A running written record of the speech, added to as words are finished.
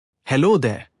Hello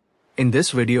there. In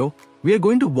this video, we are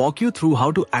going to walk you through how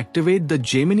to activate the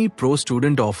Gemini Pro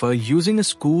student offer using a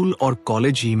school or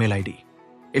college email ID.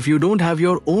 If you don't have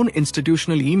your own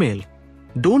institutional email,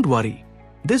 don't worry.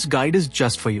 This guide is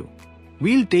just for you.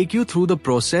 We'll take you through the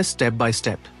process step by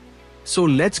step. So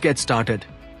let's get started.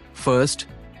 First,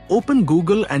 open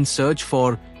Google and search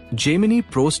for Gemini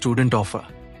Pro student offer.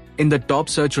 In the top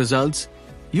search results,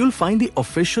 you'll find the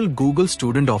official Google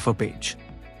student offer page.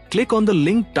 Click on the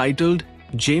link titled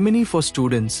Gemini for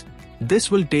Students.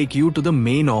 This will take you to the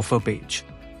main offer page.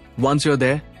 Once you're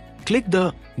there, click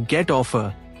the Get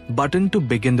Offer button to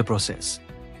begin the process.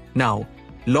 Now,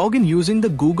 log in using the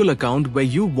Google account where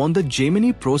you want the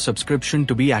Gemini Pro subscription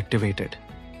to be activated.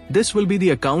 This will be the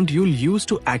account you'll use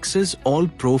to access all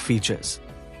Pro features.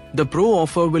 The Pro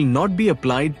offer will not be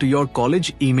applied to your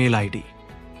college email ID.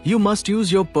 You must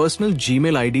use your personal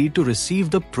Gmail ID to receive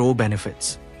the Pro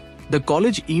benefits. The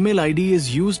college email ID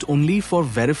is used only for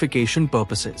verification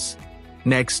purposes.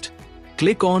 Next,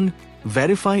 click on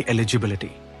Verify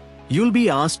Eligibility. You'll be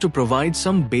asked to provide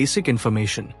some basic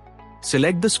information.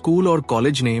 Select the school or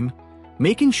college name,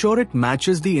 making sure it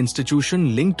matches the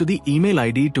institution linked to the email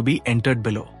ID to be entered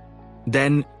below.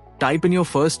 Then, type in your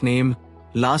first name,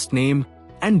 last name,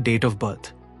 and date of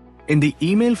birth. In the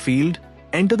email field,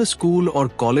 enter the school or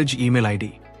college email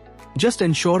ID. Just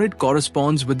ensure it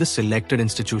corresponds with the selected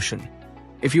institution.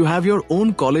 If you have your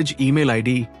own college email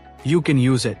ID, you can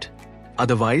use it.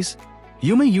 Otherwise,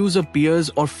 you may use a peer's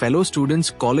or fellow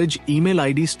student's college email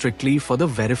ID strictly for the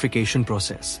verification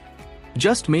process.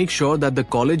 Just make sure that the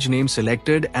college name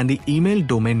selected and the email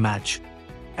domain match,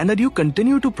 and that you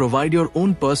continue to provide your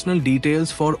own personal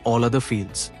details for all other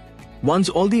fields. Once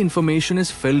all the information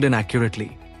is filled in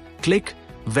accurately, click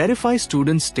Verify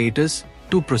Student Status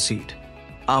to proceed.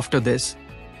 After this,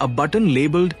 a button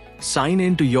labeled Sign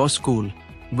in to your school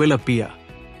will appear.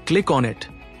 Click on it.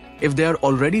 If they are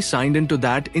already signed into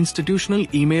that institutional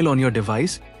email on your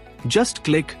device, just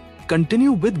click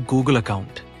Continue with Google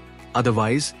account.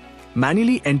 Otherwise,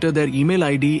 manually enter their email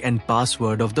ID and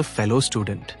password of the fellow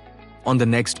student. On the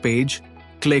next page,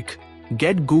 click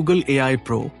Get Google AI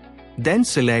Pro, then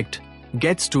select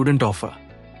Get Student Offer.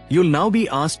 You'll now be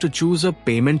asked to choose a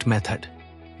payment method.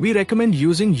 We recommend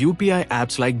using UPI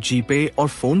apps like GPay or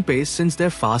PhonePe since they're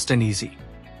fast and easy.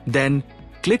 Then,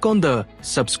 click on the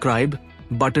Subscribe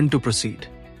button to proceed.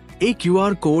 A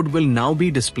QR code will now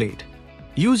be displayed.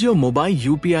 Use your mobile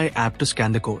UPI app to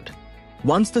scan the code.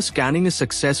 Once the scanning is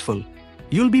successful,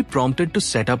 you'll be prompted to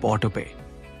set up autopay.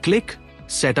 Click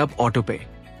Set up autopay.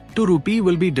 ₹2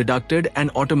 will be deducted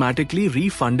and automatically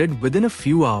refunded within a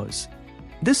few hours.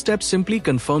 This step simply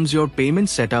confirms your payment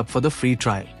setup for the free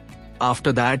trial.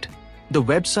 After that, the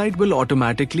website will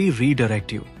automatically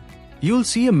redirect you. You'll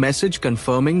see a message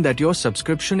confirming that your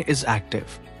subscription is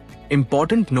active.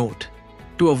 Important note: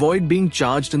 to avoid being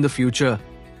charged in the future,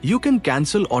 you can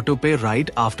cancel autopay right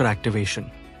after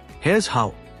activation. Here's how.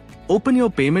 Open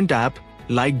your payment app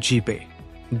like GPay.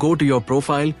 Go to your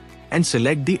profile and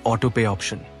select the autopay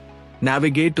option.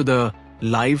 Navigate to the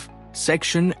Live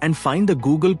section and find the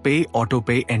Google Pay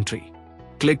autopay entry.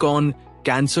 Click on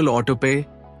Cancel Autopay,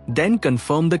 then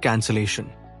confirm the cancellation.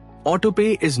 Autopay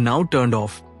is now turned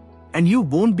off, and you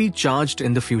won't be charged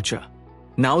in the future.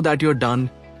 Now that you're done,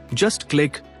 just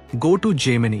click Go to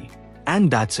Gemini,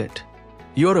 and that's it.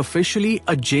 You're officially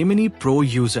a Gemini Pro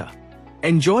user.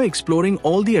 Enjoy exploring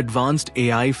all the advanced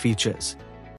AI features.